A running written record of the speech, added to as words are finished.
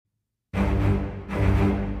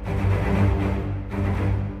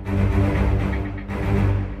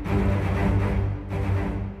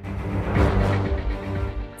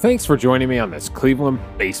Thanks for joining me on this Cleveland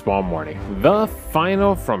baseball morning. The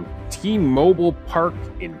final from T-Mobile Park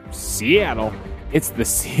in Seattle. It's the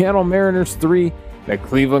Seattle Mariners 3, the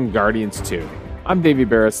Cleveland Guardians 2. I'm Davey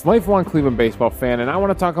Barris, lifelong Cleveland baseball fan, and I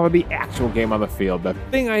want to talk about the actual game on the field, the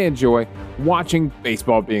thing I enjoy, watching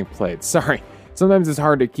baseball being played. Sorry, sometimes it's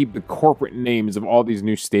hard to keep the corporate names of all these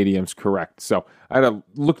new stadiums correct, so I had to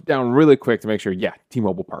look down really quick to make sure, yeah,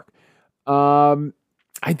 T-Mobile Park.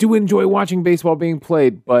 I do enjoy watching baseball being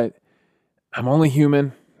played, but I'm only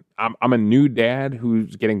human. I'm a new dad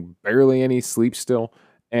who's getting barely any sleep still,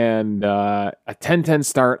 and a 10-10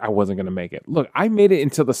 start, I wasn't going to make it. Look, I made it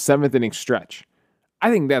until the 7th inning stretch.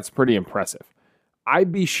 I think that's pretty impressive.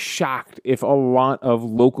 I'd be shocked if a lot of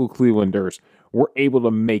local Clevelanders were able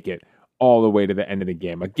to make it all the way to the end of the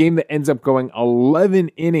game. A game that ends up going 11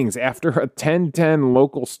 innings after a 10-10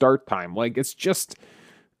 local start time. Like, it's just...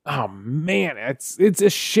 Oh, man, it's a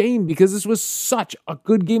shame because this was such a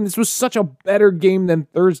good game. This was such a better game than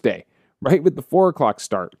Thursday, right, with the 4 o'clock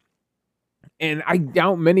start. And I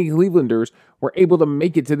doubt many Clevelanders were able to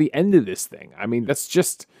make it to the end of this thing. I mean, that's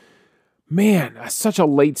just, man, such a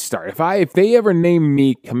late start. If they ever name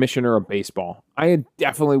me commissioner of baseball, I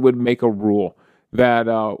definitely would make a rule that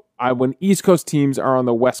when East Coast teams are on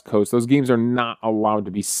the West Coast, those games are not allowed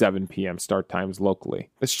to be 7 p.m. start times locally.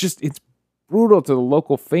 It's brutal to the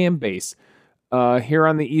local fan base here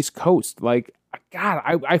on the East Coast. Like, God,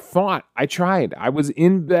 I fought. I tried. I was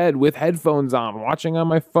in bed with headphones on, watching on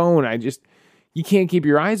my phone. You can't keep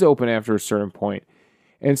your eyes open after a certain point.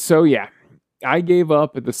 And so, yeah, I gave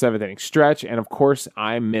up at the 7th inning stretch. And of course,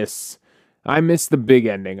 I miss the big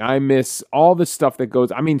ending. I miss all the stuff that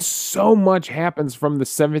goes. I mean, so much happens from the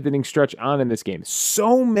 7th inning stretch on in this game.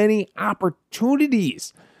 So many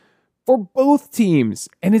opportunities for both teams.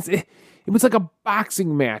 And it was like a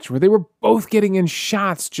boxing match where they were both getting in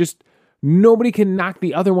shots. Just nobody can knock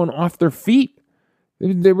the other one off their feet.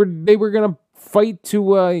 They were going to fight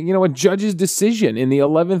to a judge's decision in the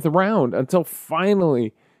 11th round until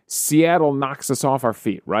finally Seattle knocks us off our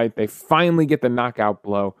feet. Right? They finally get the knockout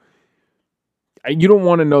blow. You don't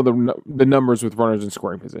want to know the numbers with runners in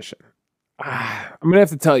scoring position. I'm going to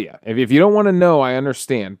have to tell you. If you don't want to know, I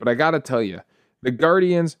understand, but I got to tell you, the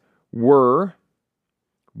Guardians were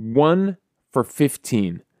 1 for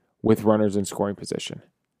 15 with runners in scoring position.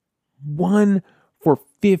 1 for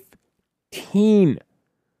 15.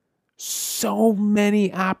 So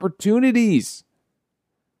many opportunities.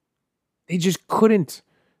 They just couldn't.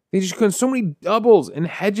 So many doubles, and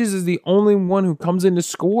Hedges is the only one who comes in to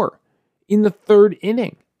score in the 3rd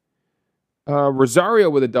inning. Rosario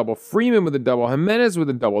with a double, Freeman with a double, Jimenez with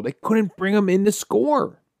a double. They couldn't bring him in to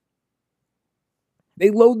score. They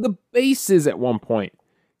load the bases at one point.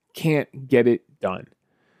 Can't get it done.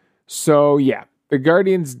 So, yeah, the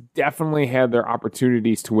Guardians definitely had their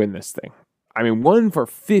opportunities to win this thing. I mean, 1 for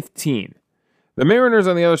 15. The Mariners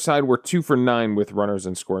on the other side were 2 for 9 with runners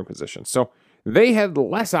in scoring position. So they had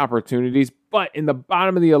less opportunities, but in the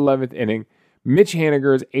bottom of the 11th inning, Mitch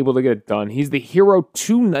Haniger is able to get it done. He's the hero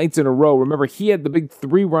 2 nights in a row. Remember, he had the big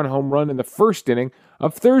 3-run home run in the 1st inning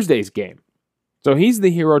of Thursday's game. So he's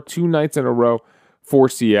the hero 2 nights in a row for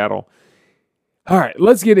Seattle. All right,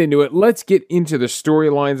 let's get into it. Let's get into the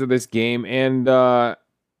storylines of this game. And, I'm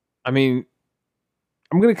going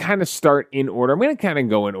to kind of start in order. I'm going to kind of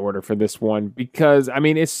go in order for this one because,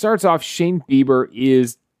 it starts off Shane Bieber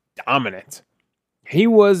is dominant. He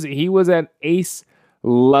was at ace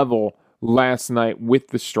level last night with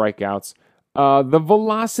the strikeouts. The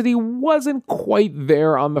velocity wasn't quite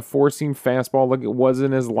there on the 4-seam fastball like it was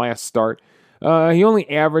in his last start. He only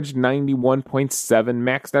averaged 91.7,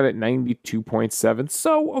 maxed out at 92.7.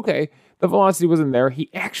 So, okay, the velocity wasn't there.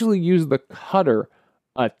 He actually used the cutter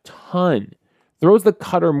a ton. Throws the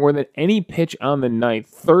cutter more than any pitch on the night.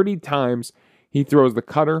 30 times he throws the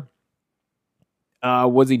cutter.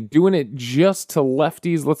 Was he doing it just to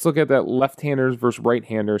lefties? Let's look at that left-handers versus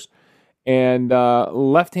right-handers. And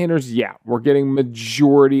left-handers, yeah, we're getting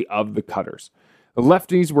majority of the cutters. The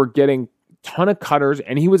lefties were getting ton of cutters,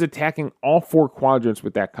 and he was attacking all 4 quadrants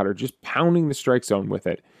with that cutter, just pounding the strike zone with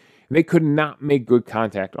it. They could not make good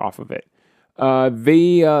contact off of it.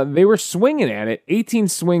 They were swinging at it, 18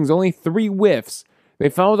 swings, only 3 whiffs. They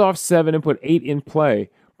fouled off 7 and put 8 in play,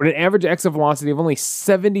 but an average exit velocity of only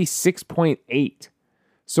 76.8.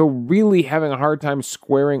 So really having a hard time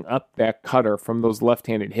squaring up that cutter from those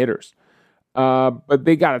left-handed hitters. But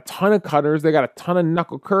they got a ton of cutters, they got a ton of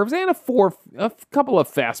knuckle curves, and a couple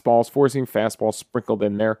of fastballs, 4-seam fastballs sprinkled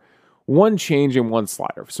in there. 1 change and 1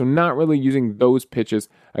 slider. So not really using those pitches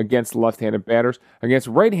against left-handed batters. Against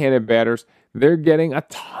right-handed batters, they're getting a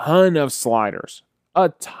ton of sliders. A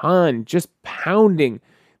ton. Just pounding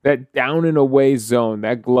that down and away zone,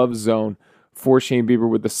 that glove zone for Shane Bieber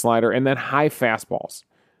with the slider, and then high fastballs.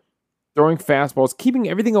 Throwing fastballs, keeping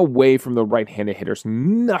everything away from the right-handed hitters.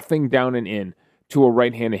 Nothing down and in to a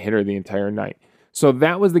right-handed hitter the entire night. So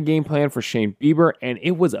that was the game plan for Shane Bieber, and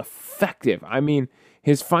it was effective. I mean,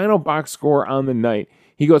 his final box score on the night,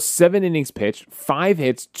 he goes 7 innings pitched, 5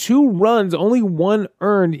 hits, 2 runs, only 1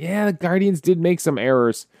 earned. Yeah, the Guardians did make some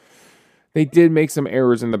errors. They did make some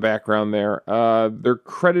errors in the background there. They're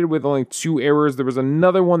credited with only 2 errors. There was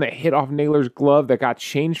another one that hit off Naylor's glove that got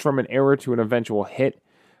changed from an error to an eventual hit.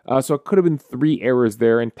 So it could have been 3 errors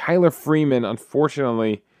there. And Tyler Freeman,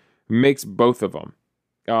 unfortunately, makes both of them.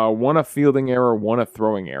 One a fielding error, one a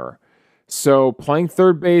throwing error. So playing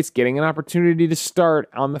third base, getting an opportunity to start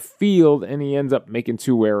on the field, and he ends up making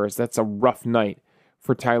 2 errors. That's a rough night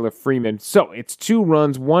for Tyler Freeman. So it's 2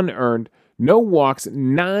 runs, 1 earned, no walks,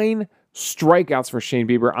 9 strikeouts for Shane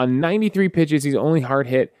Bieber. On 93 pitches, he's only hard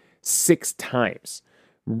hit 6 times.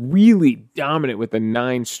 Really dominant with the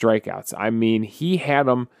 9 strikeouts. I mean, he had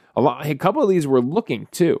them a lot. A couple of these were looking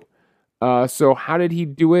too. So how did he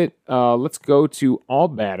do it? Let's go to all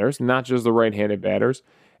batters, not just the right-handed batters.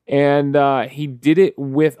 And he did it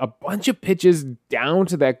with a bunch of pitches down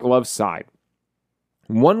to that glove side.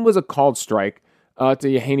 One was a called strike to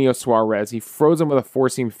Eugenio Suarez. He froze him with a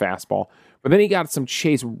 4-seam fastball. But then he got some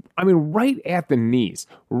chase, right at the knees,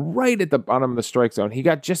 right at the bottom of the strike zone. He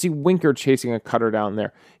got Jesse Winker chasing a cutter down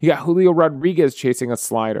there. He got Julio Rodriguez chasing a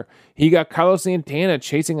slider. He got Carlos Santana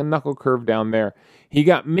chasing a knuckle curve down there. He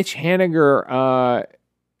got Mitch Haniger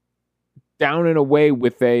down and away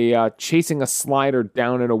with a chasing a slider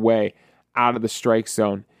down and away out of the strike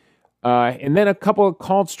zone. And then a couple of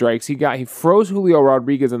called strikes. He froze Julio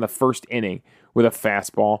Rodriguez in the first inning with a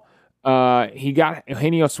fastball. He got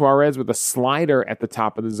Eugenio Suarez with a slider at the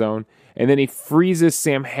top of the zone, and then he freezes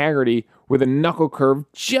Sam Haggerty with a knuckle curve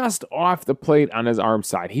just off the plate on his arm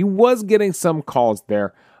side. He was getting some calls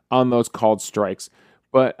there on those called strikes,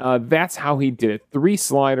 but that's how he did it. 3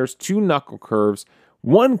 sliders, 2 knuckle curves,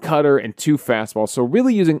 1 cutter, and 2 fastballs. So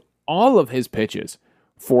really using all of his pitches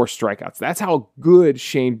for strikeouts. That's how good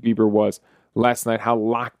Shane Bieber was last night, how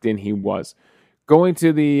locked in he was. Going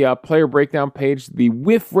to the player breakdown page, the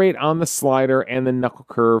whiff rate on the slider and the knuckle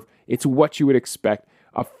curve, it's what you would expect.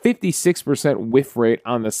 A 56% whiff rate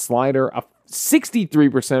on the slider, a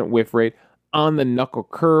 63% whiff rate on the knuckle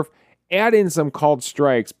curve. Add in some called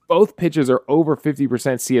strikes. Both pitches are over 50%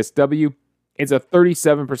 CSW. It's a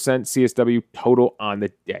 37% CSW total on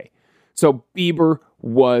the day. So Bieber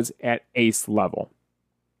was at ace level.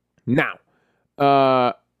 Now,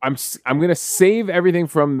 I'm going to save everything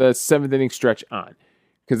from the 7th inning stretch on,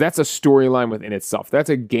 because that's a storyline within itself. That's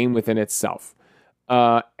a game within itself.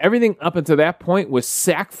 Everything up until that point was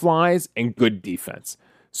sac flies and good defense.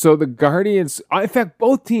 So the Guardians, in fact,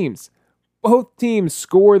 both teams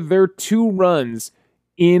scored their 2 runs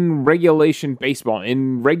in regulation baseball,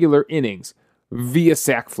 in regular innings, via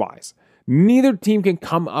sac flies. Neither team can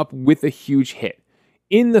come up with a huge hit.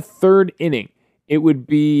 In the 3rd inning, it would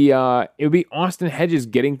be Austin Hedges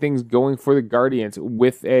getting things going for the Guardians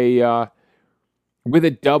with a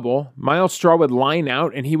double. Miles Straw would line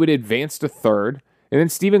out and he would advance to 3rd. And then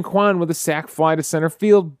Stephen Kwan with a sac fly to center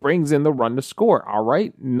field brings in the run to score. All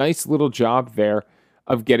right, nice little job there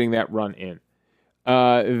of getting that run in.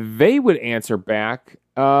 They would answer back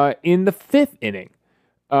in the 5th inning.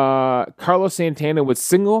 Carlos Santana would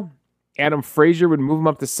single. Adam Frazier would move him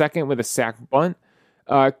up to 2nd with a sac bunt.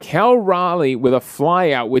 Cal Raleigh with a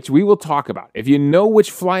flyout, which we will talk about. If you know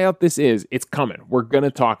which flyout this is, it's coming. We're going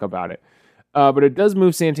to talk about it. But it does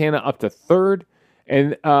move Santana up to 3rd.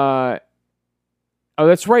 And,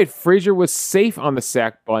 that's right. Frazier was safe on the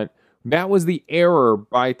sac bunt. That was the error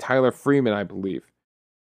by Tyler Freeman, I believe.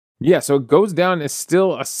 Yeah, so it goes down as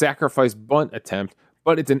still a sacrifice bunt attempt,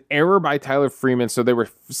 but it's an error by Tyler Freeman, so they were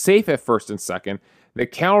safe at 1st and 2nd. The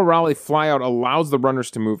Cal Raleigh flyout allows the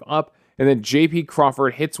runners to move up, and then J.P.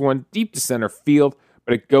 Crawford hits one deep to center field,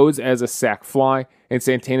 but it goes as a sac fly, and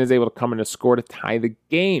Santana is able to come in and score to tie the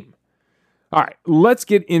game. All right, let's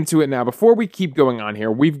get into it now. Before we keep going on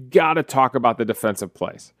here, we've got to talk about the defensive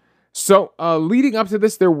plays. So leading up to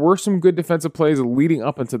this, there were some good defensive plays leading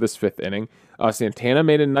up into this 5th inning. Santana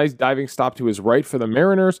made a nice diving stop to his right for the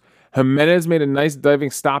Mariners. Jimenez made a nice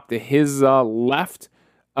diving stop to his left,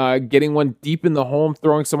 getting one deep in the hole and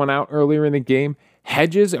throwing someone out earlier in the game.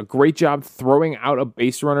 Hedges, a great job throwing out a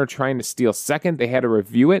base runner trying to steal 2nd. They had to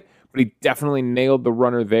review it, but he definitely nailed the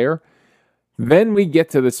runner there. Then we get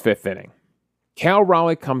to this 5th inning. Cal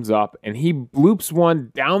Raleigh comes up, and he bloops one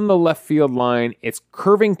down the left field line. It's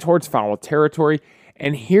curving towards foul territory,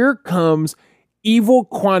 and here comes Evil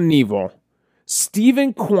Knievel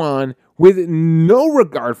Stephen Kwan, with no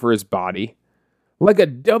regard for his body, like a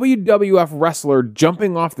WWF wrestler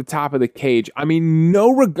jumping off the top of the cage. I mean, no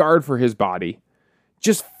regard for his body.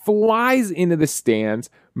 Just flies into the stands,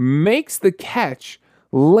 makes the catch,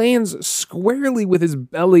 lands squarely with his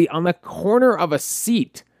belly on the corner of a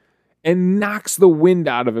seat, and knocks the wind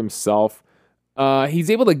out of himself. He's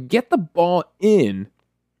able to get the ball in,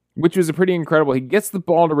 which was pretty incredible. He gets the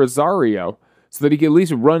ball to Rosario so that he can at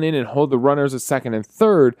least run in and hold the runners at second and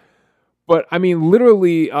third. But, I mean,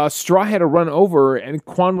 literally, Straw had to run over, and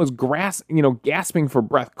Kwan was gasping for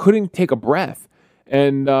breath, couldn't take a breath.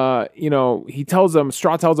 And,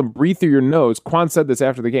 Straw tells him, breathe through your nose. Kwan said this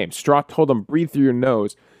after the game. Straw told him, breathe through your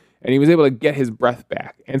nose. And he was able to get his breath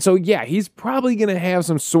back. And so, yeah, he's probably going to have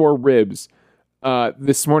some sore ribs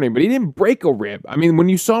this morning. But he didn't break a rib. I mean, when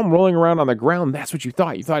you saw him rolling around on the ground, that's what you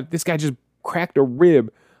thought. You thought this guy just cracked a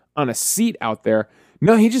rib on a seat out there.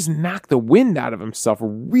 No, he just knocked the wind out of himself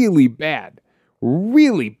really bad.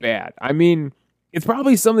 Really bad. I mean, it's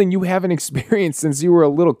probably something you haven't experienced since you were a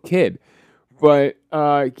little kid. But,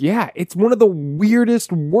 it's one of the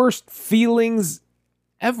weirdest, worst feelings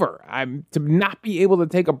ever. To not be able to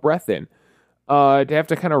take a breath in. To have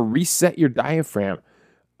to kind of reset your diaphragm.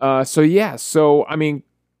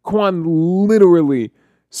 Kwan literally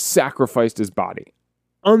sacrificed his body.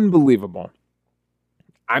 Unbelievable.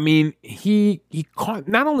 I mean, he caught,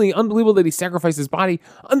 not only unbelievable that he sacrificed his body,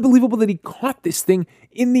 unbelievable that he caught this thing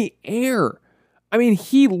in the air. I mean,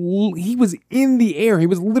 he was in the air. He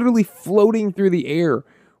was literally floating through the air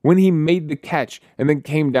when he made the catch and then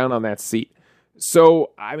came down on that seat.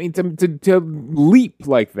 So, I mean, to leap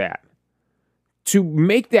like that, to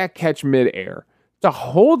make that catch midair, to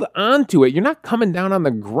hold on to it, you're not coming down on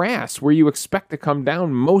the grass where you expect to come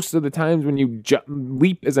down most of the times when you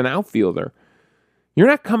leap as an outfielder. You're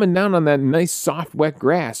not coming down on that nice, soft, wet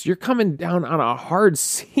grass. You're coming down on a hard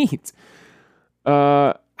seat.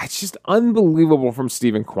 It's just unbelievable from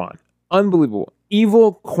Stephen Kwan. Unbelievable.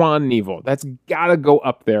 Evil Kwan Neville. That's got to go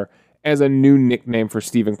up there as a new nickname for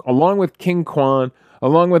Stephen. Along with King Kwan,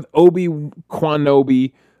 along with Obi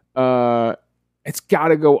Kwanobi. It's got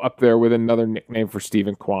to go up there with another nickname for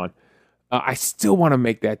Stephen Kwan. I still want to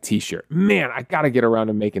make that t-shirt. Man, I got to get around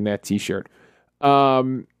to making that t-shirt.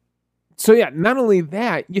 Not only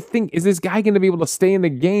that, you think, is this guy going to be able to stay in the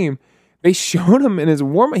game? They showed him in his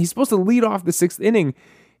warm-up. He's supposed to lead off the sixth inning.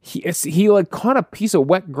 He caught a piece of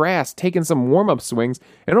wet grass, taking some warm-up swings,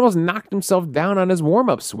 and almost knocked himself down on his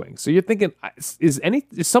warm-up swing. So you're thinking, is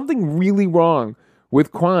something really wrong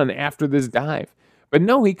with Kwan after this dive? But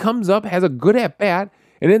no, he comes up, has a good at-bat,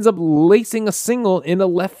 and ends up lacing a single into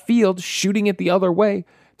left field, shooting it the other way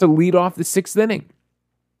to lead off the sixth inning.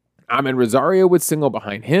 Amed Rosario would single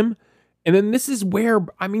behind him. And then this is where,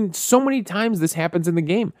 I mean, so many times this happens in the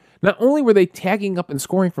game. Not only were they tagging up and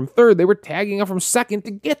scoring from third, they were tagging up from second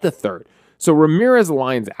to get to third. So Ramirez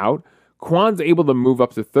lines out, Kwan's able to move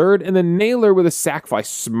up to third, and then Naylor with a sac fly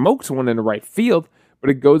smokes one into right field,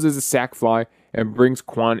 but it goes as a sac fly and brings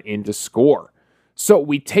Kwan in to score. So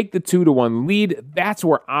we take the 2-1 lead. That's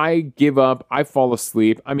where I give up. I fall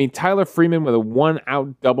asleep. I mean, Tyler Freeman with a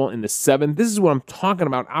 1-out double in the 7th. This is what I'm talking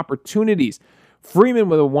about, opportunities. Freeman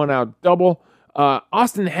with a 1-out double.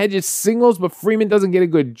 Austin Hedges singles, but Freeman doesn't get a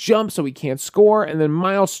good jump, so he can't score. And then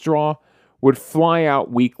Miles Straw would fly out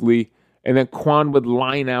weakly, and then Kwan would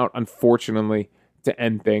line out, unfortunately, to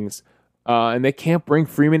end things. And they can't bring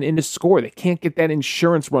Freeman in to score. They can't get that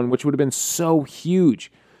insurance run, which would have been so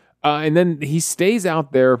huge. And then he stays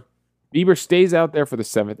out there. Bieber stays out there for the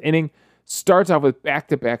 7th inning. Starts off with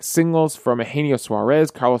back-to-back singles from Eugenio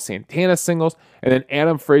Suarez, Carlos Santana singles, and then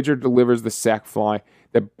Adam Frazier delivers the sac fly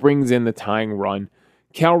that brings in the tying run.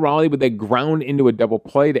 Cal Raleigh with a ground into a double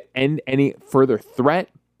play to end any further threat,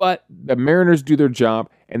 but the Mariners do their job,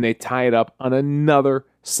 and they tie it up on another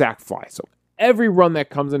sac fly. So every run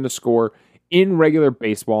that comes in to score in regular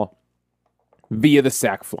baseball via the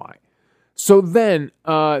sac fly. So then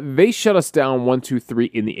they shut us down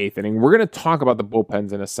 1-2-3 in the 8th inning. We're going to talk about the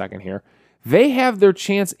bullpens in a second here. They have their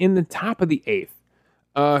chance in the top of the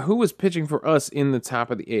 8th. Who was pitching for us in the top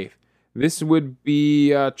of the 8th? This would be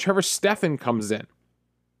Trevor Stephan comes in.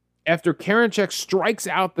 After Karinchak strikes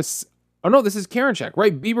out this is Karinchak,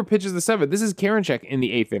 right? Bieber pitches the 7th. This is Karinchak in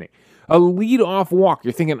the 8th inning. A lead-off walk.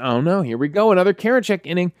 You're thinking, oh no, here we go, another Karinchak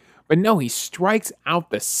inning. But no, he strikes out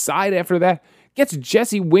the side after that. Gets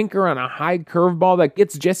Jesse Winker on a high curveball that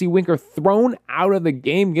gets Jesse Winker thrown out of the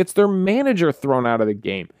game, gets their manager thrown out of the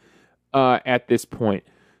game at this point.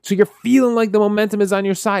 So you're feeling like the momentum is on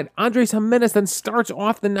your side. Andres Jimenez then starts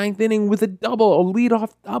off the 9th inning with a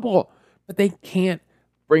leadoff double, but they can't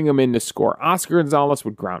bring him in to score. Oscar Gonzalez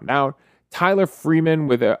would ground out. Tyler Freeman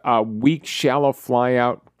with a weak, shallow fly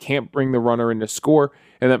out, can't bring the runner in to score.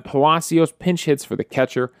 And then Palacios pinch hits for the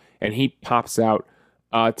catcher, and he pops out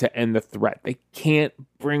to end the threat. They can't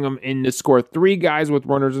bring him in to score. 3 guys with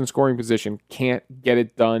runners in scoring position can't get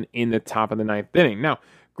it done in the top of the 9th inning. Now,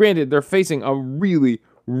 granted, they're facing a really,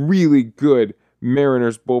 really good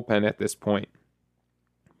Mariners bullpen at this point,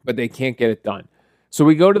 but they can't get it done. So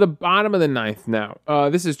we go to the bottom of the 9th now.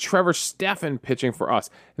 This is Trevor Stephan pitching for us.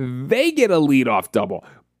 They get a leadoff double.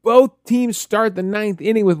 Both teams start the 9th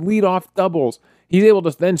inning with leadoff doubles. He's able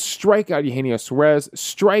to then strike out Eugenio Suarez,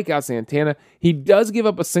 strike out Santana. He does give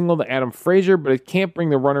up a single to Adam Frazier, but it can't bring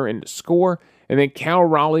the runner in to score. And then Cal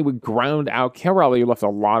Raleigh would ground out. Cal Raleigh left a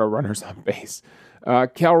lot of runners on base.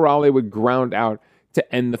 Cal Raleigh would ground out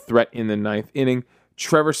to end the threat in the 9th inning.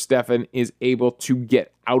 Trevor Stephan is able to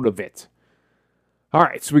get out of it. All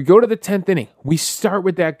right, so we go to the 10th inning. We start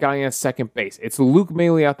with that guy on second base. It's Luke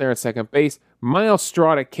Maile out there at second base. Myles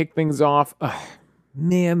Straw to kick things off.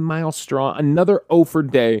 Man, Myles Straw, another 0 for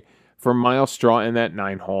day for Myles Straw in that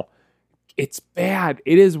 9-hole. It's bad.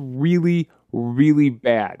 It is really, really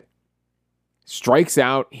bad. Strikes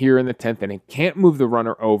out here in the 10th inning. Can't move the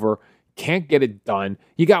runner over. Can't get it done.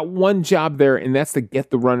 You got one job there, and that's to get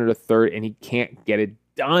the runner to third, and he can't get it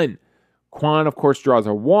done. Kwan, of course, draws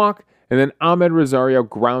a walk, and then Ahmed Rosario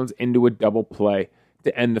grounds into a double play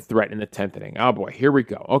to end the threat in the 10th inning. Oh boy, here we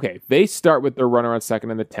go. Okay, they start with their runner on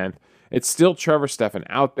second in the 10th. It's still Trevor Stephan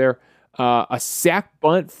out there. A sac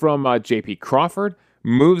bunt from J.P. Crawford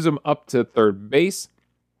moves him up to third base.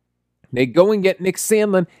 They go and get Nick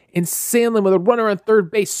Sandlin, and Sandlin with a runner on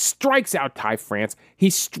third base strikes out Ty France. He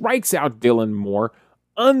strikes out Dylan Moore.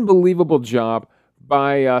 Unbelievable job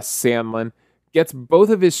by Sandlin. Gets both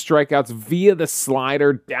of his strikeouts via the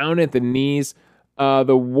slider down at the knees.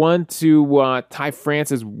 The one to Ty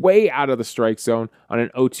France is way out of the strike zone on an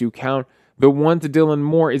 0-2 count. The one to Dylan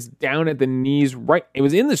Moore is down at the knees. Right, it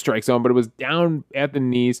was in the strike zone, but it was down at the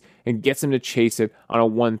knees and gets him to chase it on a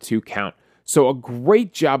 1-2 count. So a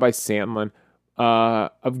great job by Sandlin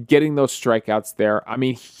of getting those strikeouts there. I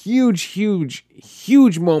mean, huge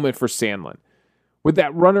moment for Sandlin. With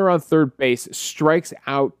that runner on third base, strikes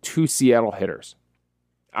out 2 Seattle hitters.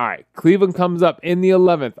 All right, Cleveland comes up in the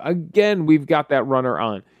 11th. Again, we've got that runner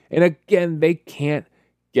on. And again, they can't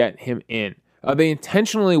get him in. They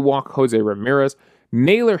intentionally walk Jose Ramirez.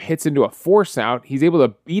 Naylor hits into a force out. He's able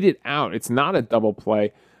to beat it out. It's not a double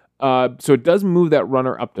play. So it does move that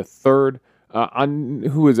runner up to third.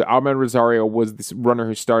 Who is it? Ahmed Rosario was this runner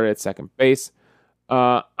who started at second base.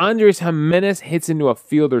 Andres Jimenez hits into a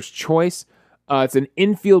fielder's choice. It's an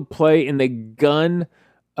infield play, and they gun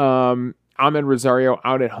Ahmed Rosario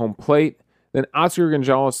out at home plate. Then Oscar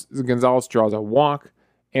Gonzalez draws a walk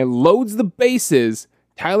and loads the bases.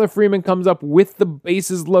 Tyler Freeman comes up with the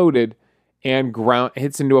bases loaded and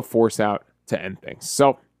hits into a force out to end things.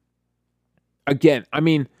 So, again, I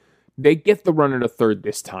mean, they get the runner to third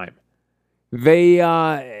this time. They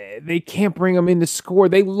can't bring him in to score.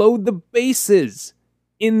 They load the bases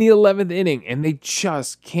in the 11th inning, and they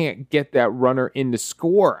just can't get that runner in to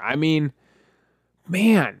score. I mean,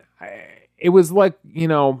 man, it was like,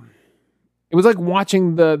 it was like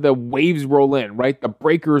watching the waves roll in, right? The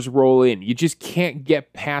breakers roll in. You just can't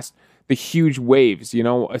get past the huge waves,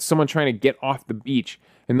 someone trying to get off the beach,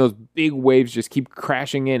 and those big waves just keep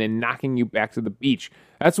crashing in and knocking you back to the beach.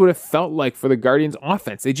 That's what it felt like for the Guardians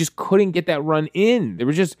offense. They just couldn't get that run in. There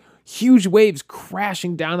were just huge waves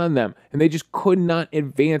crashing down on them, and they just could not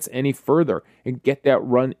advance any further and get that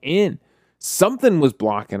run in. Something was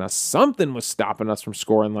blocking us. Something was stopping us from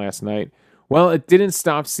scoring last night. Well, it didn't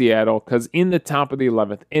stop Seattle, because in the top of the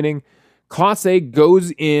 11th inning, Clase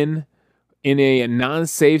goes in a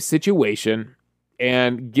non-save situation,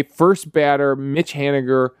 and first batter, Mitch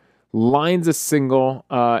Haniger, lines a single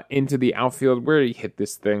into the outfield. Where did he hit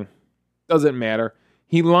this thing? Doesn't matter.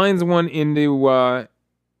 He lines one into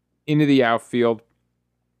the outfield.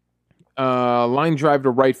 Line drive to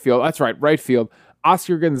right field. That's right, right field.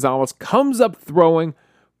 Oscar Gonzalez comes up throwing,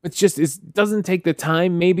 but it doesn't take the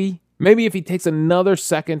time, maybe. Maybe if he takes another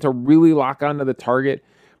second to really lock onto the target,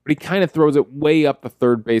 but he kind of throws it way up the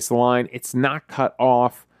third base line. It's not cut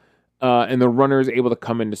off, and the runner is able to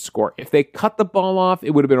come in to score. If they cut the ball off,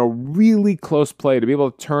 it would have been a really close play. To be able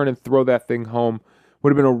to turn and throw that thing home would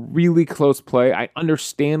have been a really close play. I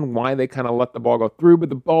understand why they kind of let the ball go through, but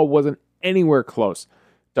the ball wasn't anywhere close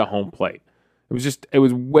to home plate. It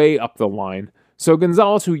was way up the line. So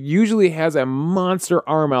Gonzalez, who usually has a monster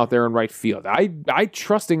arm out there in right field, I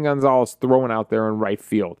trust in Gonzalez throwing out there in right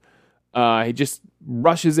field. He just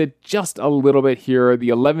rushes it just a little bit here. The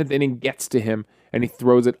 11th inning gets to him, and he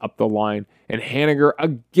throws it up the line. And Haniger,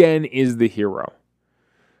 again, is the hero.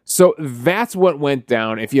 So that's what went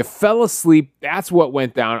down. If you fell asleep, that's what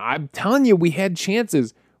went down. I'm telling you, we had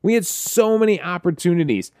chances. We had so many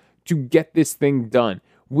opportunities to get this thing done.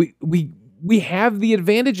 We have the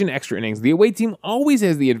advantage in extra innings. The away team always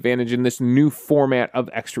has the advantage in this new format of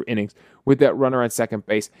extra innings with that runner on second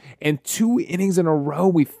base. And 2 innings in a row,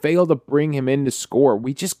 we failed to bring him in to score.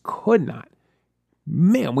 We just could not.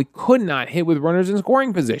 Man, we could not hit with runners in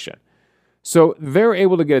scoring position. So they're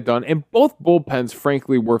able to get it done. And both bullpens,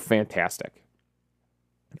 frankly, were fantastic.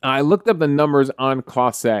 I looked up the numbers on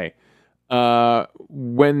Clase.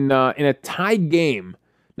 When in a tie game,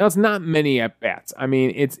 now it's not many at-bats. I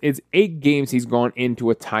mean, it's 8 games he's gone into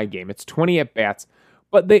a tie game. It's 20 at-bats,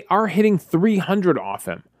 but they are hitting 300 off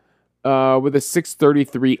him with a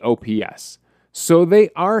 633 OPS. So they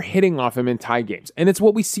are hitting off him in tie games. And it's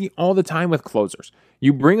what we see all the time with closers.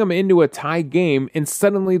 You bring them into a tie game, and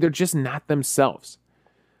suddenly they're just not themselves.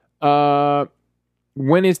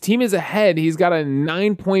 When his team is ahead, he's got a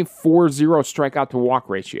 9.40 strikeout to walk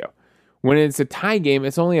ratio. When it's a tie game,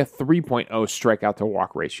 it's only a 3.0 strikeout to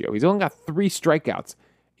walk ratio. He's only got 3 strikeouts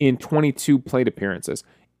in 22 plate appearances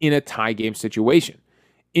in a tie game situation.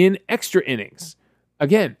 In extra innings,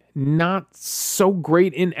 again, not so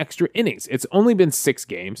great in extra innings. It's only been 6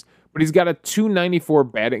 games, but he's got a 294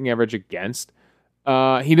 batting average against.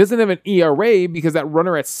 He doesn't have an ERA because that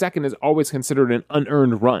runner at second is always considered an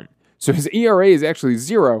unearned run. So his ERA is actually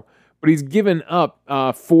 0, but he's given up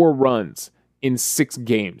 4 runs in 6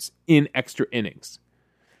 games in extra innings.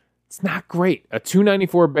 It's not great. A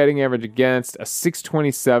 294 batting average against, a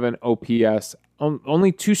 627 OPS,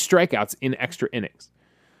 only 2 strikeouts in extra innings.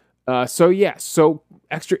 So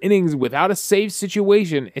extra innings without a save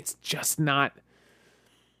situation, it's just not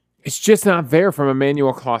there from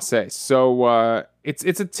Emmanuel Clase. So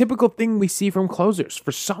it's a typical thing we see from closers.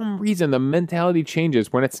 For some reason, the mentality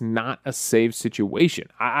changes when it's not a save situation.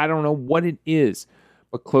 I don't know what it is,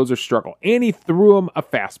 but closers struggle. And he threw him a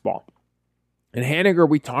fastball. And Haniger,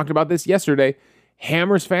 we talked about this yesterday,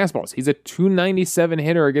 hammers fastballs. He's a 297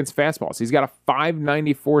 hitter against fastballs. He's got a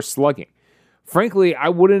 594 slugging. Frankly, I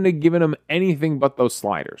wouldn't have given him anything but those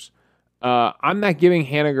sliders. I'm not giving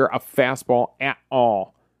Haniger a fastball at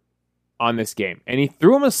all on this game. And he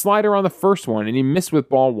threw him a slider on the first one, and he missed with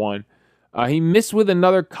ball 1. He missed with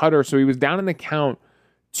another cutter, so he was down in the count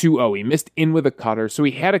 2-0. He missed in with a cutter, so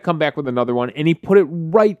he had to come back with another one, and he put it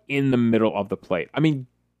right in the middle of the plate. I mean,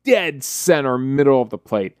 dead center middle of the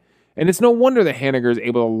plate. And it's no wonder that Haniger is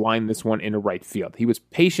able to line this one into right field. He was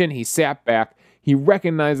patient. He sat back. He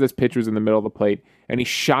recognized this pitch was in the middle of the plate, and he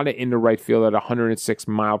shot it into right field at 106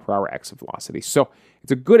 mile per hour exit velocity. So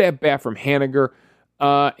it's a good at-bat from Haniger.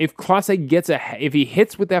 If Clase if he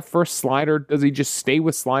hits with that first slider, does he just stay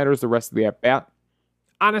with sliders the rest of the at-bat?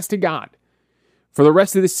 Honest to God. For the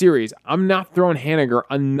rest of the series, I'm not throwing Haniger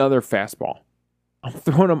another fastball. I'm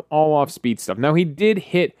throwing him all off speed stuff. Now, he did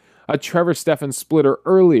hit a Trevor Stephan splitter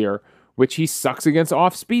earlier, which he sucks against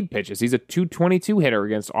off speed pitches. He's a 222 hitter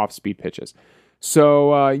against off speed pitches.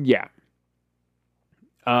 So, yeah.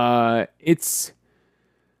 Oh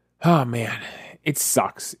man, it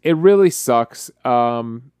sucks. It really sucks.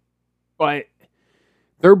 But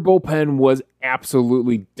their bullpen was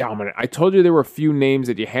absolutely dominant. I told you there were a few names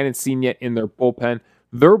that you hadn't seen yet in their bullpen.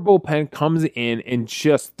 Their bullpen comes in and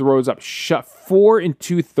just throws up 4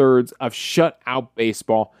 2/3 of shutout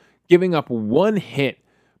baseball, giving up 1 hit.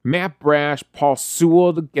 Matt Brash, Paul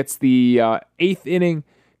Sewell gets the 8th inning.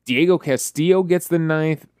 Diego Castillo gets the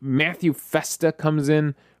 9th. Matthew Festa comes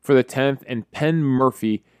in for the 10th, and Penn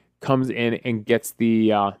Murphy comes in and gets the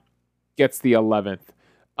 11th.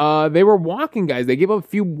 They were walking guys. They gave up a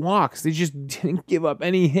few walks. They just didn't give up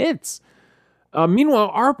any hits. Meanwhile,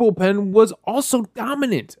 our bullpen was also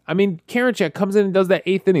dominant. I mean, Karinchak comes in and does that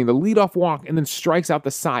 8th inning, the leadoff walk, and then strikes out the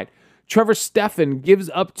side. Trevor Stephan gives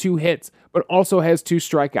up 2 hits, but also has 2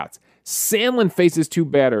 strikeouts. Sandlin faces 3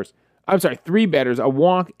 batters, a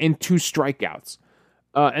walk, and 2 strikeouts.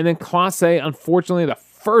 And then Clase, unfortunately, the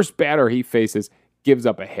first batter he faces, gives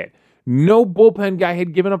up a hit. No bullpen guy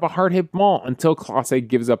had given up a hard hit ball until Clase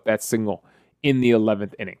gives up that single in the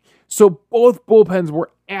 11th inning. So both bullpens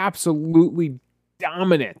were absolutely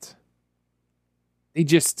dominant. We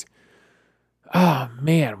just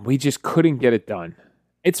couldn't get it done.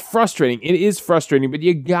 It's frustrating. It is frustrating, but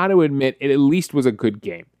you got to admit it at least was a good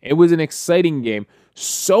game. It was an exciting game,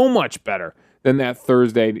 so much better than that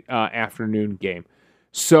Thursday afternoon game.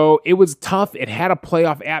 So it was tough. It had a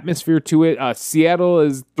playoff atmosphere to it. Seattle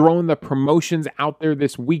is throwing the promotions out there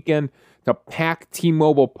this weekend to pack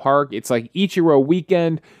T-Mobile Park. It's like Ichiro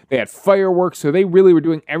weekend. They had fireworks, so they really were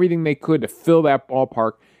doing everything they could to fill that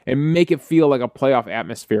ballpark and make it feel like a playoff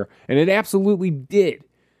atmosphere. And it absolutely did.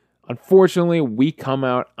 Unfortunately, we come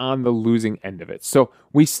out on the losing end of it. So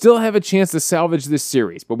we still have a chance to salvage this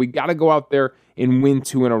series, but we got to go out there and win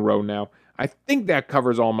 2 in a row now. I think that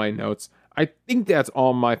covers all my notes. I think that's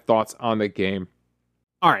all my thoughts on the game.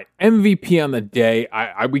 All right, MVP on the day.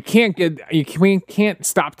 We can't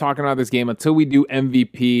stop talking about this game until we do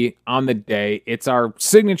MVP on the day. It's our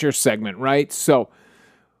signature segment, right? So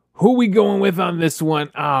who we going with on this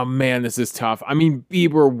one? Oh, man, this is tough. I mean,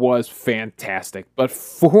 Bieber was fantastic, but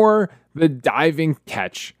for the diving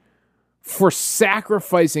catch, for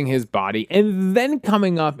sacrificing his body, and then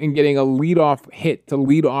coming up and getting a leadoff hit to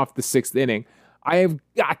lead off the 6th inning, I have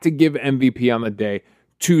got to give MVP on the day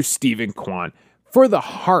to Steven Kwan. For the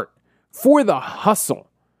heart, for the hustle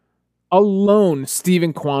alone,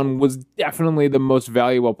 Steven Kwan was definitely the most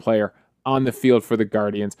valuable player on the field for the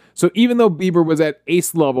Guardians. So even though Bieber was at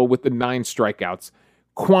ace level with the 9 strikeouts,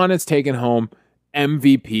 Kwan has taken home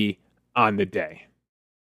MVP on the day.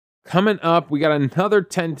 Coming up, we got another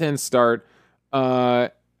 10-10 start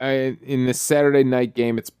in this Saturday night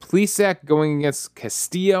game. It's Plesac going against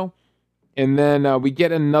Castillo. And then we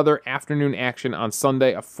get another afternoon action on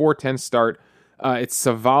Sunday, a 4-10 start. It's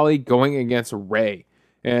Savali going against Ray.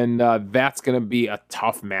 And that's going to be a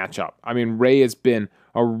tough matchup. I mean, Ray has been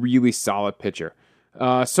a really solid pitcher.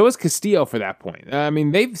 So is Castillo for that point. I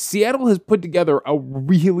mean, Seattle has put together a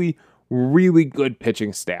really, really good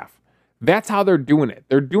pitching staff. That's how they're doing it.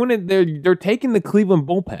 They're doing it. They're taking the Cleveland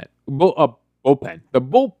blueprint. They're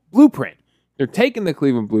taking the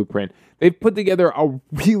Cleveland blueprint. They've put together a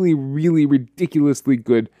really, really ridiculously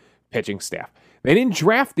good pitching staff. They didn't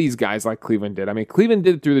draft these guys like Cleveland did. I mean, Cleveland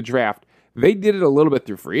did it through the draft. They did it a little bit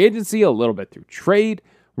through free agency, a little bit through trade,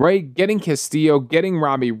 right? Getting Castillo, getting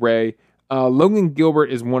Robbie Ray. Logan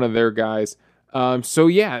Gilbert is one of their guys. So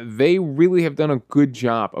yeah, they really have done a good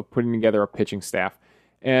job of putting together a pitching staff.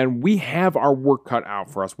 And we have our work cut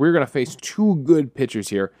out for us. We're going to face 2 good pitchers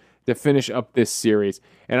here to finish up this series.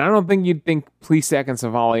 And I don't think you'd think Plesac and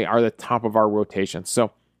Savali are the top of our rotation.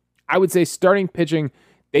 So I would say starting pitching,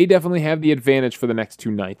 they definitely have the advantage for the next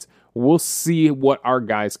 2 nights. We'll see what our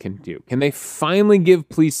guys can do. Can they finally give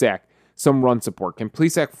Plesac some run support? Can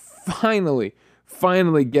Plesac finally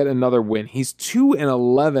get another win? He's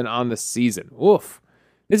 2-11 on the season. Oof.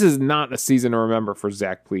 This is not a season to remember for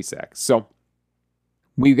Zach Plesac. So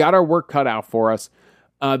we got our work cut out for us.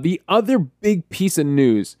 The other big piece of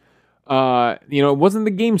news, it wasn't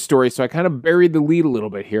the game story, so I kind of buried the lead a little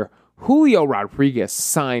bit here. Julio Rodriguez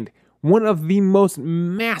signed one of the most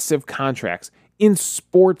massive contracts in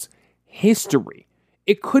sports history.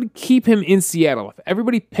 It could keep him in Seattle if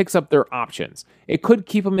everybody picks up their options. It could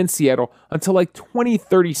keep him in Seattle until like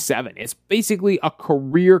 2037. It's basically a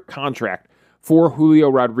career contract for Julio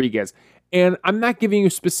Rodriguez. And I'm not giving you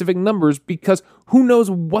specific numbers because who knows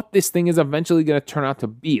what this thing is eventually going to turn out to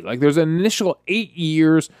be. Like there's an initial 8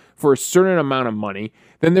 years for a certain amount of money.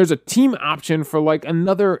 Then there's a team option for like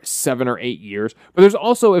another 7 or 8 years. But there's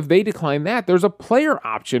also, if they decline that, there's a player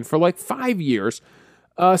option for like 5 years.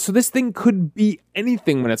 So this thing could be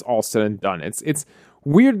anything when it's all said and done. It's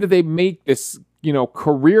weird that they make this,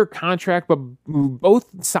 career contract, but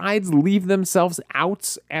both sides leave themselves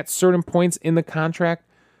out at certain points in the contract.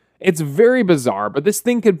 It's very bizarre, but this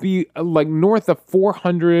thing could be like north of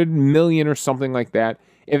 400 million or something like that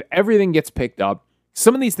if everything gets picked up.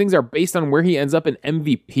 Some of these things are based on where he ends up in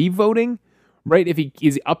MVP voting, right? If he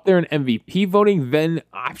is up there in MVP voting, then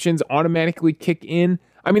options automatically kick in.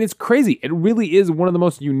 I mean, it's crazy. It really is one of the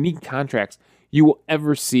most unique contracts you will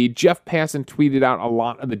ever see. Jeff Passan tweeted out a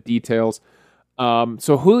lot of the details.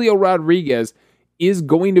 So Julio Rodriguez is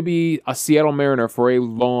going to be a Seattle Mariner for a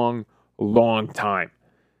long, long time.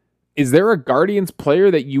 Is there a Guardians player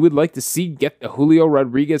that you would like to see get the Julio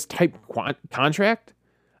Rodriguez type contract?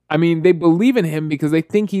 I mean, they believe in him because they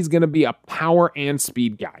think he's going to be a power and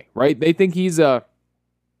speed guy, right? They think he's going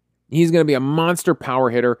to be a monster power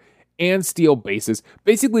hitter and steal bases.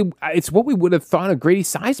 Basically, it's what we would have thought of Grady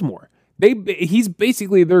Sizemore. He's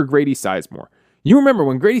basically their Grady Sizemore. You remember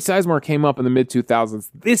when Grady Sizemore came up in the mid-2000s,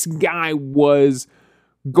 this guy was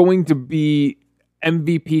going to be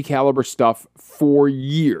MVP caliber stuff for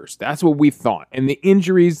years. That's what we thought. And the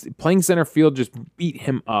injuries, playing center field, just beat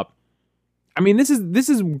him up. I mean, this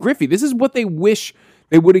is Griffey. This is what they wish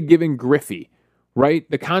they would have given Griffey, right?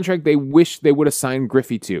 The contract they wish they would have signed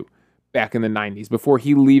Griffey to back in the 90s before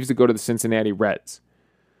he leaves to go to the Cincinnati Reds.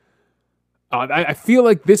 I feel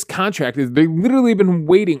like this contract is, they've literally been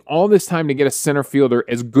waiting all this time to get a center fielder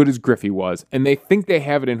as good as Griffey was, and they think they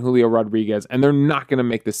have it in Julio Rodriguez, and they're not going to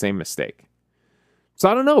make the same mistake. So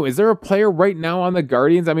I don't know. Is there a player right now on the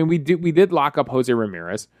Guardians? I mean, we did lock up Jose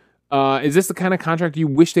Ramirez. Is this the kind of contract you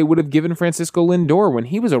wish they would have given Francisco Lindor when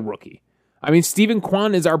he was a rookie? I mean, Steven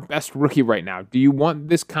Kwan is our best rookie right now. Do you want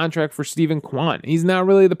this contract for Steven Kwan? He's not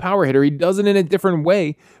really the power hitter. He does it in a different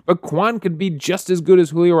way, but Kwan could be just as good as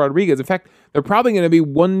Julio Rodriguez. In fact, they're probably going to be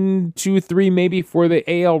 1, 2, 3 maybe for the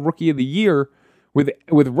AL Rookie of the Year with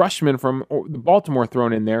Rushman from the Baltimore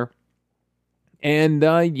thrown in there. And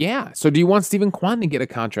so do you want Steven Kwan to get a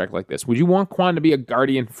contract like this? Would you want Kwan to be a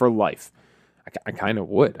Guardian for life? I kind of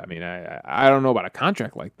would. I mean, I don't know about a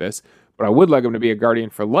contract like this, but I would like him to be a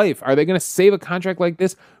Guardian for life. Are they going to save a contract like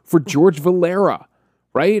this for George Valera,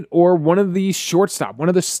 right? Or one of the shortstop, one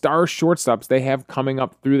of the star shortstops they have coming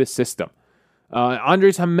up through the system?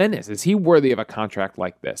 Andres Jimenez, is he worthy of a contract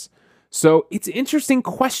like this? So it's an interesting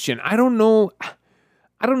question. I don't know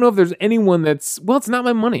if there's anyone that's, well, it's not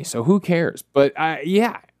my money, so who cares? But I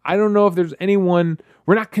don't know if there's anyone.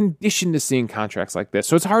 We're not conditioned to seeing contracts like this.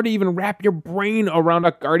 So it's hard to even wrap your brain around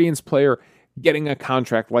a Guardians player getting a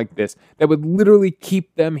contract like this that would literally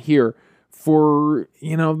keep them here for,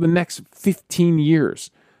 the next 15 years.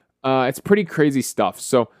 It's pretty crazy stuff.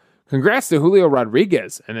 So congrats to Julio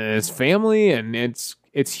Rodriguez and his family, and it's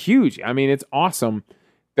huge. I mean, it's awesome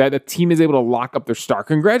that a team is able to lock up their star.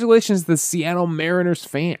 Congratulations to the Seattle Mariners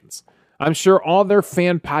fans. I'm sure all their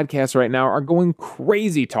fan podcasts right now are going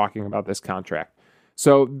crazy talking about this contract.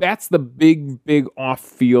 So that's the big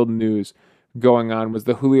off-field news going on, was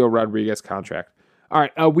the Julio Rodriguez contract. All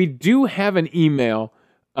right, we do have an email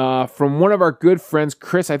from one of our good friends,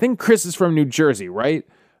 Chris. I think Chris is from New Jersey, right?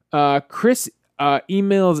 Chris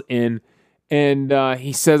emails in, and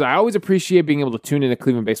he says, I always appreciate being able to tune into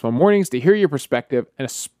Cleveland Baseball Mornings to hear your perspective, and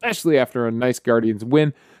especially after a nice Guardians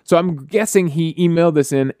win. So I'm guessing he emailed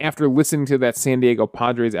this in after listening to that San Diego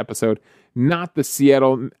Padres episode, not the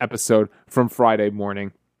Seattle episode from Friday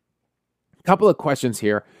morning. A couple of questions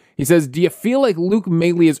here. He says, do you feel like Luke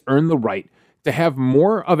Maile has earned the right to have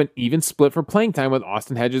more of an even split for playing time with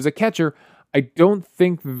Austin Hedges as a catcher? I don't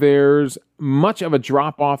think there's much of a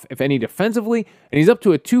drop-off, if any, defensively, and he's up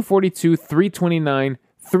to a 242, 329,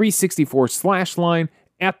 364 slash line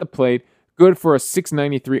at the plate. Good for a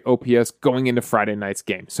 693 OPS going into Friday night's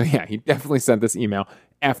game. So yeah, he definitely sent this email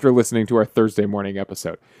after listening to our Thursday morning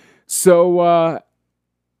episode. So,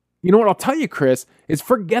 you know what I'll tell you, Chris, is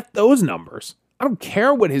forget those numbers. I don't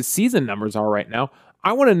care what his season numbers are right now.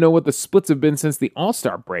 I want to know what the splits have been since the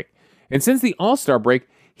All-Star break. And since the All-Star break,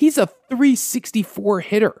 he's a 364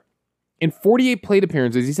 hitter. In 48 plate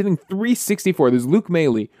appearances, he's hitting 364. There's Luke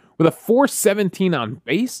Maile with a 417 on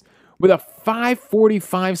base, with a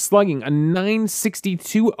 545 slugging, a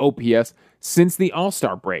 962 OPS since the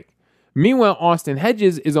All-Star break. Meanwhile, Austin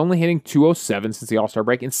Hedges is only hitting 207 since the All-Star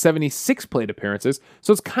break in 76 plate appearances,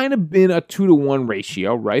 so it's kind of been a 2-to-1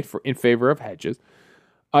 ratio, right, in favor of Hedges.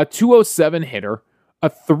 A 207 hitter, a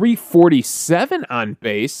 347 on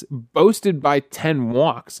base, boasted by 10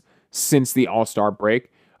 walks since the All-Star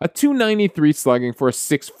break, a 293 slugging for a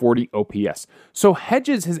 640 OPS. So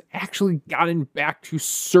Hedges has actually gotten back to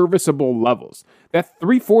serviceable levels. That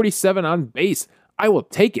 347 on base, I will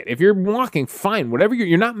take it. If you're walking, fine. Whatever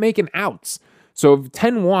you're not making outs. So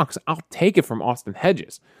 10 walks, I'll take it from Austin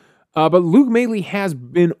Hedges. But Luke Maile has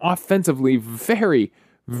been offensively very,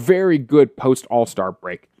 very good post All-Star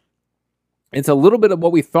break. It's a little bit of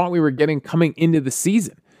what we thought we were getting coming into the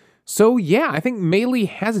season. So yeah, I think Maile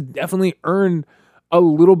has definitely earned a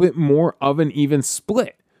little bit more of an even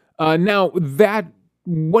split. Now that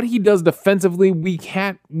what he does defensively, we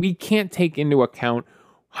can't take into account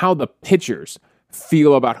how the pitchers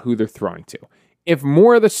feel about who they're throwing to. If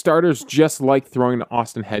more of the starters just like throwing to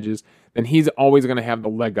Austin Hedges, then he's always going to have the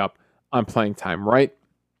leg up on playing time, right?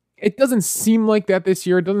 It doesn't seem like that this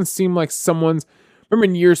year. It doesn't seem like remember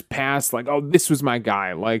in years past, like, oh, this was my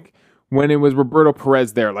guy. Like when it was Roberto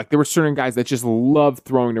Perez there, like there were certain guys that just loved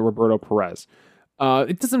throwing to Roberto Perez.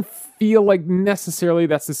 It doesn't feel like necessarily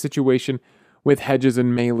that's the situation with Hedges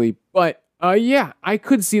and Maile, but yeah, I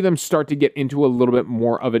could see them start to get into a little bit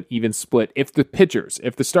more of an even split if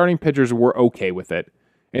the starting pitchers were okay with it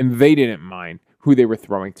and they didn't mind who they were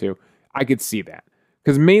throwing to. I could see that.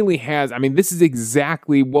 Because Maile this is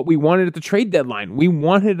exactly what we wanted at the trade deadline. We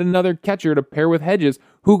wanted another catcher to pair with Hedges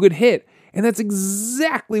who could hit, and that's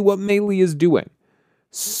exactly what Maile is doing.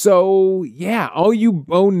 So, yeah, all you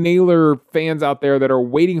Bo Naylor fans out there that are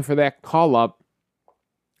waiting for that call-up,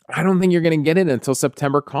 I don't think you're going to get it until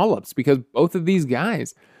September call-ups because both of these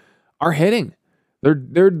guys are hitting. They're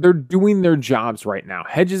doing their jobs right now.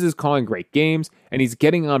 Hedges is calling great games, and he's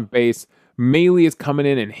getting on base. Maile is coming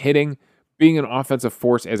in and hitting, being an offensive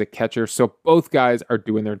force as a catcher. So both guys are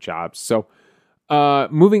doing their jobs. So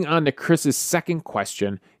moving on to Chris's second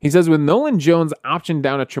question. He says, with Nolan Jones optioned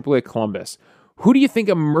down at AAA Columbus, who do you think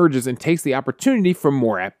emerges and takes the opportunity for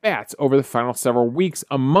more at-bats over the final several weeks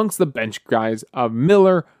amongst the bench guys of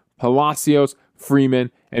Miller, Palacios,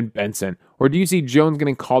 Freeman, and Benson? Or do you see Jones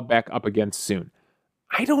getting called back up again soon?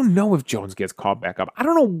 I don't know if Jones gets called back up. I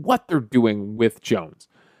don't know what they're doing with Jones.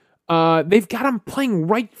 They've got him playing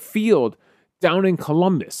right field down in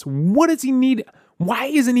Columbus. What does he need? Why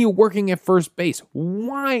isn't he working at first base?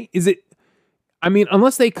 Why is it? I mean,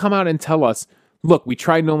 unless they come out and tell us, look, we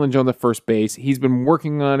tried Nolan Jones at first base. He's been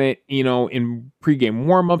working on it, in pregame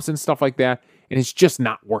warmups and stuff like that, and it's just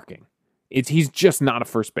not working. He's just not a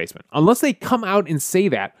first baseman. Unless they come out and say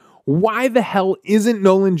that, why the hell isn't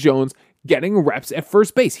Nolan Jones getting reps at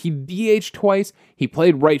first base? He DH'd twice. He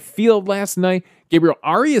played right field last night. Gabriel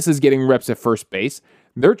Arias is getting reps at first base.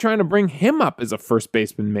 They're trying to bring him up as a first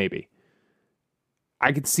baseman, maybe.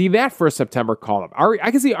 I could see that for a September call-up.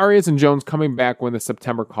 I could see Arias and Jones coming back when the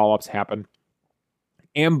September call-ups happen.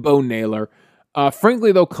 And Bo Naylor.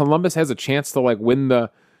 Frankly, though, Columbus has a chance to win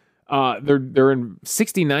the. They're in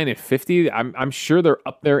 69 and 50. I'm sure they're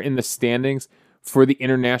up there in the standings for the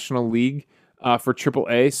International League. For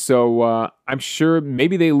AAA, so I'm sure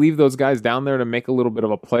maybe they leave those guys down there to make a little bit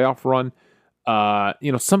of a playoff run.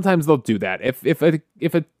 Sometimes they'll do that. If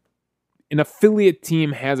an affiliate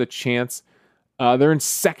team has a chance, they're in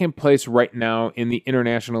second place right now in the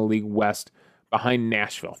International League West behind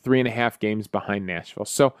Nashville, 3.5 games behind Nashville.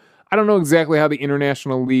 So I don't know exactly how the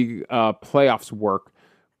International League playoffs work,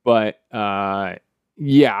 but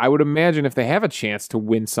yeah, I would imagine if they have a chance to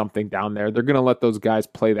win something down there, they're going to let those guys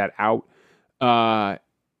play that out.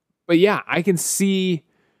 But yeah, I can see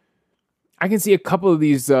a couple of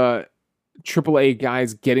these AAA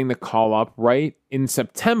guys getting the call up right in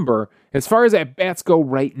September. As far as at bats go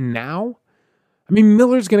right now, I mean,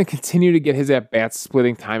 Miller's going to continue to get his at bats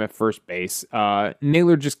splitting time at first base.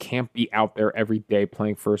 Naylor just can't be out there every day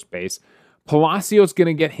playing first base. Palacios going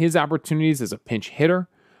to get his opportunities as a pinch hitter.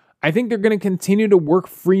 I think they're going to continue to work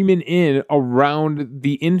Freeman in around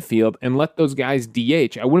the infield and let those guys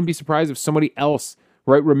DH. I wouldn't be surprised if somebody else,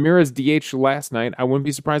 right? Ramirez DH'd last night. I wouldn't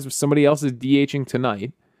be surprised if somebody else is DHing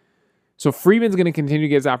tonight. So Freeman's going to continue to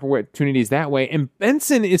get his opportunities that way. And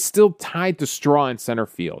Benson is still tied to Straw in center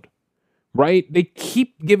field, right? They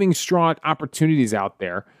keep giving Straw opportunities out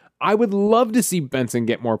there. I would love to see Benson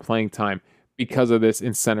get more playing time because of this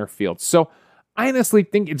in center field. So I honestly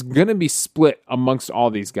think it's going to be split amongst all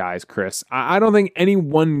these guys, Chris. I don't think any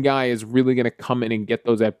one guy is really going to come in and get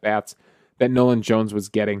those at-bats that Nolan Jones was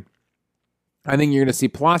getting. I think you're going to see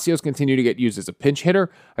Palacios continue to get used as a pinch hitter.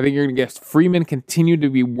 I think you're going to get Freeman continue to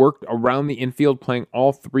be worked around the infield, playing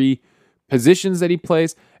all three positions that he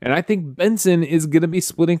plays. And I think Benson is going to be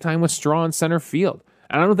splitting time with Straw in center field.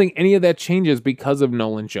 And I don't think any of that changes because of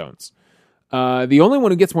Nolan Jones. The only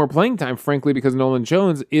one who gets more playing time, frankly, because of Nolan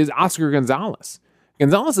Jones, is Oscar Gonzalez.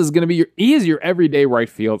 Gonzalez is going to be your everyday right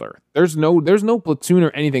fielder. There's no platoon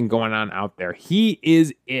or anything going on out there. He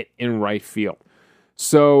is it in right field.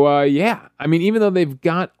 So, yeah, I mean, even though they've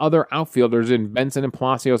got other outfielders in Benson and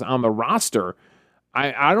Palacios on the roster,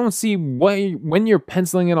 I don't see why when you're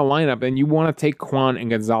penciling in a lineup and you want to take Kwan and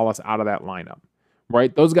Gonzalez out of that lineup.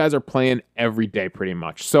 Right? Those guys are playing every day pretty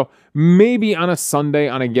much. So maybe on a Sunday,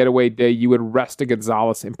 on a getaway day, you would rest a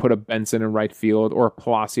Gonzalez and put a Benson in right field or a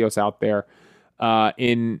Palacios out there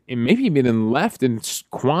in maybe even in left, and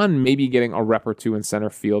Kwan maybe getting a rep or two in center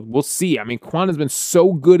field. We'll see. I mean, Kwan has been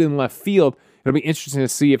so good in left field. It'll be interesting to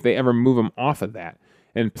see if they ever move him off of that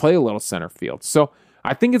and play a little center field. So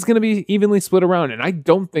I think it's going to be evenly split around, and I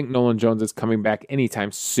don't think Nolan Jones is coming back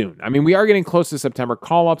anytime soon. I mean, we are getting close to September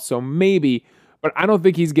call-up, so maybe, but I don't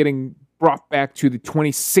think he's getting brought back to the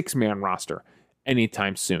 26-man roster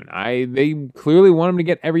anytime soon. They clearly want him to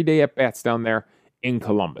get everyday at-bats down there in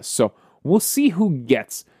Columbus. So we'll see who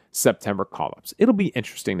gets September call-ups. It'll be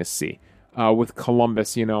interesting to see with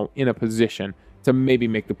Columbus, in a position to maybe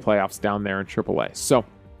make the playoffs down there in AAA. So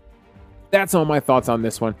that's all my thoughts on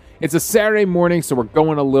this one. It's a Saturday morning, so we're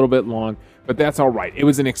going a little bit long, but that's all right. It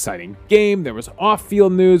was an exciting game. There was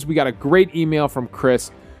off-field news. We got a great email from Chris.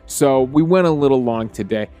 So we went a little long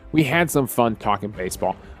today. We had some fun talking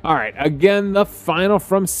baseball. All right, again, the final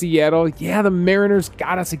from Seattle. Yeah, the Mariners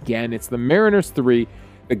got us again. It's the Mariners 3,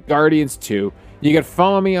 the Guardians 2. You can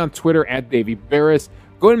follow me on Twitter at Davey Barris.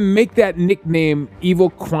 Go ahead and make that nickname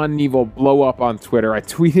Evil Knievel blow up on Twitter. I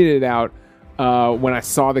tweeted it out when I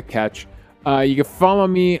saw the catch. You can follow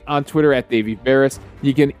me on Twitter at Davey Barris.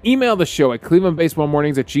 You can email the show at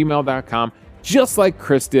clevelandbaseballmornings@gmail.com, just like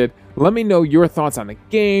Chris did. Let me know your thoughts on the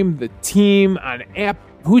game, the team, on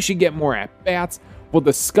who should get more at-bats. We'll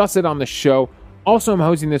discuss it on the show. Also, I'm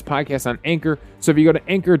hosting this podcast on Anchor, so if you go to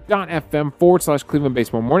anchor.fm/Cleveland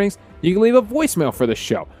Baseball Mornings, you can leave a voicemail for the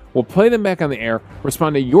show. We'll play them back on the air,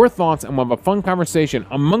 respond to your thoughts, and we'll have a fun conversation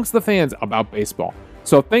amongst the fans about baseball.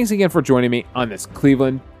 So thanks again for joining me on this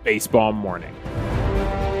Cleveland Baseball Morning.